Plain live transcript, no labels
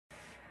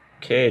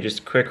Okay, just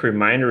a quick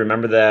reminder,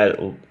 remember that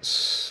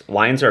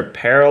lines are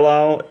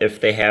parallel if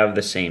they have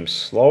the same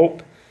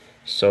slope.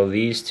 So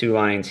these two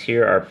lines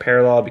here are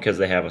parallel because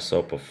they have a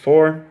slope of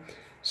 4.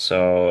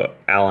 So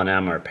L and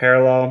M are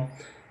parallel.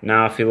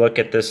 Now if you look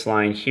at this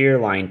line here,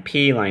 line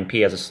P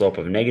has a slope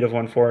of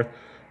 -1/4.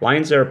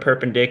 Lines are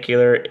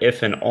perpendicular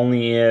if and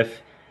only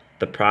if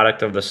the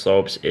product of the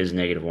slopes is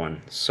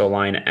 -1. So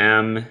line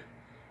M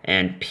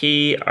and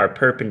P are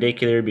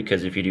perpendicular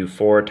because if you do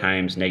 4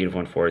 times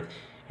 -1/4,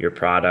 your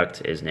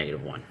product is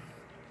 -1.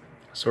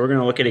 So we're going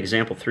to look at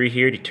example 3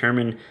 here,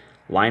 determine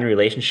line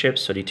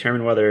relationships. So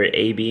determine whether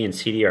A, B, and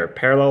CD are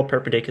parallel,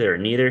 perpendicular, or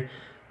neither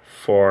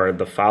for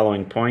the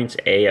following points: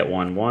 A at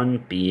 1,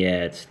 1, B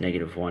at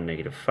 -1,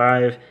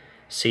 -5,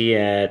 C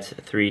at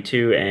 3,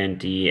 2, and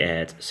D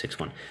at 6,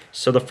 1.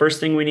 So the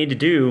first thing we need to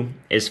do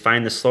is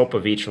find the slope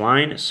of each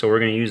line. So we're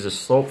going to use the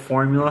slope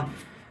formula,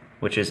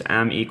 which is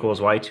m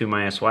equals y2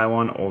 minus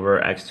y1 over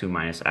x2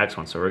 minus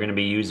x1. So we're going to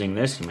be using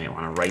this. You might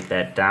want to write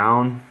that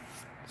down,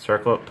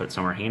 circle it, put it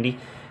somewhere handy.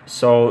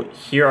 So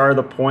here are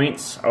the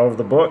points of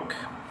the book,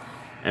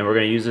 and we're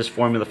going to use this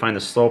formula to find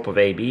the slope of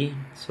AB.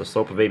 So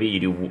slope of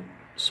AB,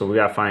 so we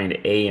got to find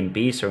A and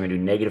B, so we're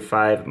going to do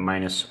 -5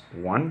 minus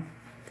 1.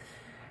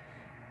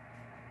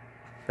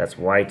 That's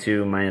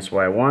y2 minus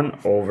y1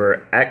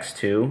 over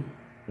x2,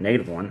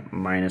 -1,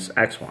 minus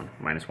x1,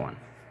 minus 1.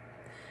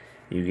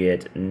 You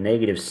get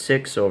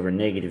 -6 over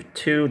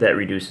 -2, that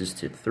reduces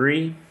to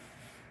 3.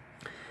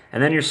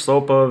 And then your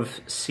slope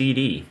of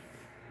CD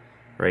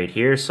right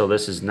here. So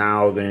this is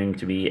now going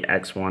to be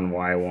x1,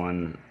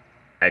 y1,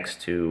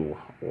 x2,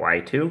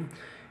 y2.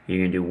 You're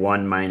going to do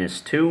 1 minus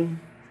 2,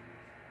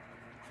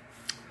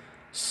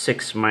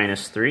 6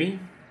 minus 3.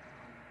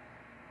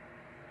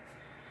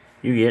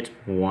 You get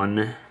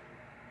 -1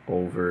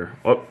 over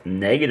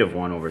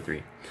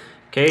 3.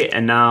 Okay,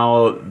 and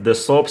now the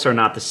slopes are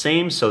not the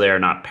same, so they are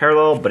not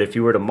parallel, but if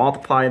you were to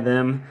multiply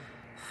them,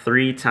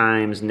 3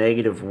 times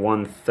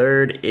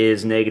 -1/3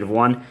 is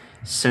 -1.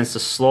 Since the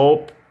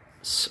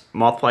slopes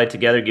multiplied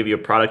together give you a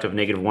product of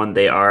 -1,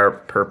 they are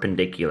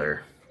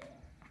perpendicular.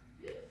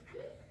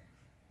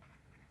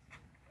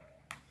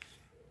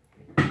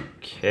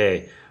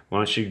 Okay, why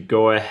don't you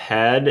go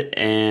ahead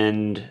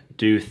and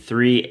do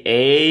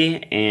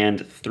 3A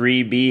and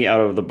 3B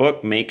out of the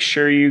book. Make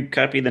sure you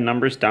copy the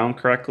numbers down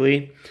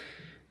correctly.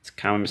 It's a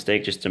common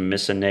mistake just to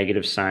miss a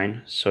negative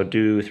sign. So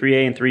do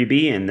 3A and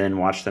 3B and then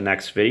watch the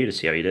next video to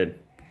see how you did.